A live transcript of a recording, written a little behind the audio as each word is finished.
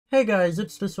Hey guys,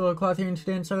 it's the Solo Cloth here, and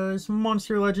today inside of this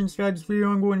Monster Legends Guides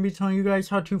video, I'm going to be telling you guys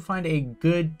how to find a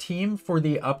good team for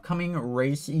the upcoming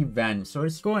race event. So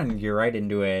let's go ahead and get right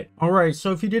into it. Alright,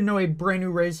 so if you didn't know, a brand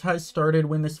new race has started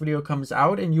when this video comes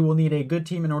out, and you will need a good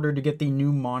team in order to get the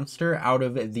new monster out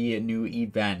of the new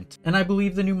event. And I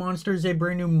believe the new monster is a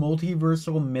brand new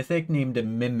multiversal mythic named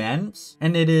Mimmense,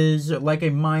 and it is like a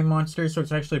mime monster, so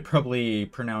it's actually probably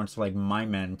pronounced like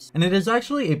Mimmense. And it is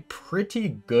actually a pretty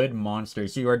good monster,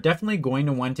 so you are definitely going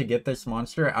to want to get this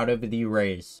monster out of the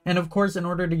race. And of course, in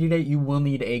order to get it, you will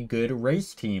need a good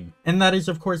race team. And that is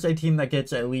of course a team that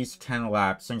gets at least 10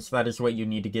 laps, since that is what you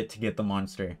need to get the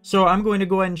monster. So I'm going to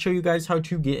go ahead and show you guys how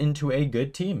to get into a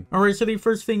good team. Alright, so the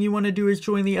first thing you want to do is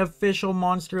join the official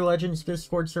Monster Legends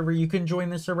Discord server. You can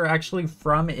join the server actually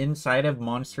from inside of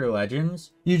Monster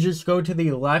Legends. You just go to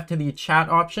the left to the chat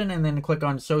option and then click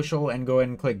on social and go ahead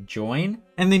and click join.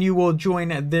 And then you will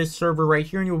join this server right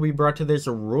here and you will be brought to this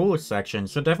rules section.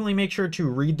 So definitely make sure to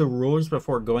read the rules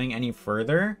before going any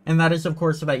further. And that is of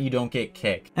course so that you don't get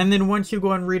kicked. And then once you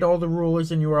go and read all the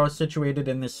rules and you are all situated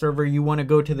in this server, you want to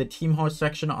go to the team host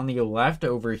section on the left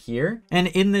over here. And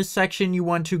in this section, you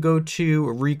want to go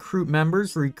to recruit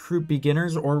members, recruit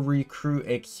beginners, or recruit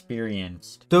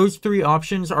experienced. Those three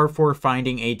options are for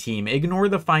finding a team. Ignore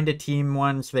the find a team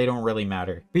ones, they don't really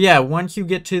matter. But yeah, once you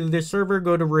get to this server,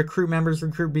 go to recruit members,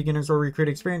 recruit beginners, or recruit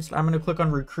experienced. I'm going to click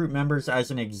on recruit members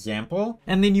as an example.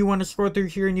 And then you want to scroll through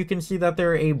here and you can see that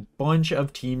there are a bunch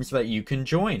of teams that you can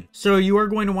join. So you are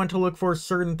going to want to look for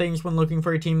certain things when looking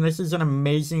for a team. This is an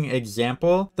amazing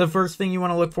example. The first thing you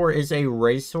want to look for is a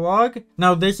race log.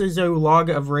 Now this is a log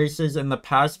of races in the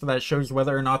past that shows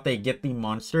whether or not they get the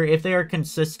monster. If they are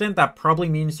consistent, that probably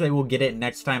means they will get it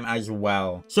next time as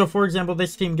well. So for example,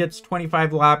 this team gets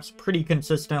 25 laps pretty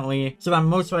consistently, so that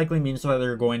most likely means that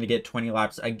they're going to get 20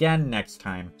 laps again next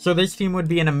time. So this team would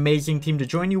be an amazing team to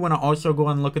join. You want to also go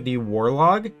and look at the war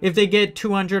log. If they get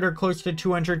 200 or close to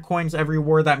 200 coins every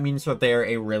war, that means that they are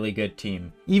a really good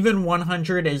team. Even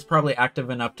 100 is probably active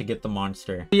enough to get the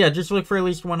monster. But yeah, just look for at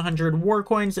least 100 war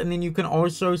coins, and then you can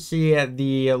also see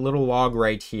the little log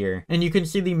right here. And you can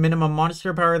see the minimum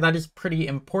monster power. That is pretty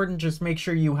important. Just make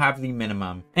sure you have the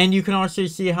minimum. And you can also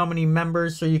see how many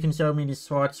members, so you can see how many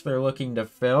slots they're looking to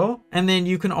fill. And then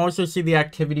you can also see the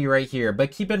activity right here.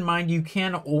 But keep in mind, you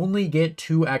can only get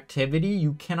 2 activity.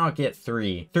 You cannot get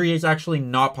 3. 3 is actually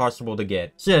not possible to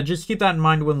get. So yeah, just keep that in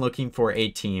mind when looking for a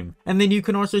team. And then you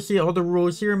can also see all the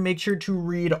rules here. Make sure to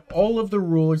read all of the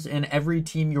rules in every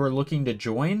team you're looking to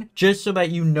join, just so that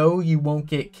you know you won't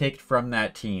get kicked from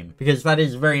that team, because that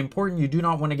is very important. You do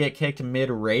not want to get kicked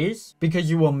mid-race because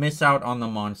you will miss out on the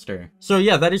monster. So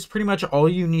yeah, that is pretty much all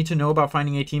you need to know about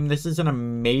finding a team. This is an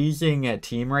amazing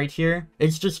team right here.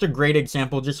 It's just a great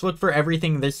example. Just look for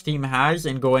everything this team has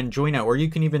and go and join it, or you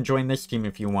can even join this team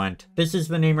if you want. This is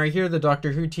the name right here, the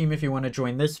Doctor Who team. If you want to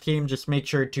join this team, just make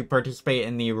sure to participate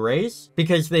in the race,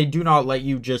 because they do not let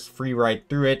you just free ride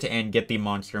through it and get the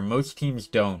monster. Most teams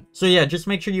don't. So yeah, just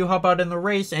make sure you help out in the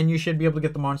race and you should be able to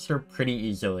get the monster pretty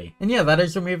easily. And yeah, that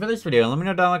is what we have for this video. Let me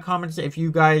know down in the comments if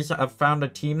you guys have found a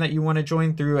team that you want to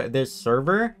join through this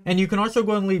server. And you can also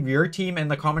go and leave your team in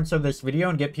the comments of this video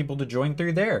and get people to join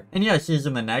through there. And yeah, see you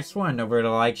in the next one. Don't forget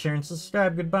to like, share, and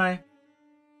subscribe. Goodbye.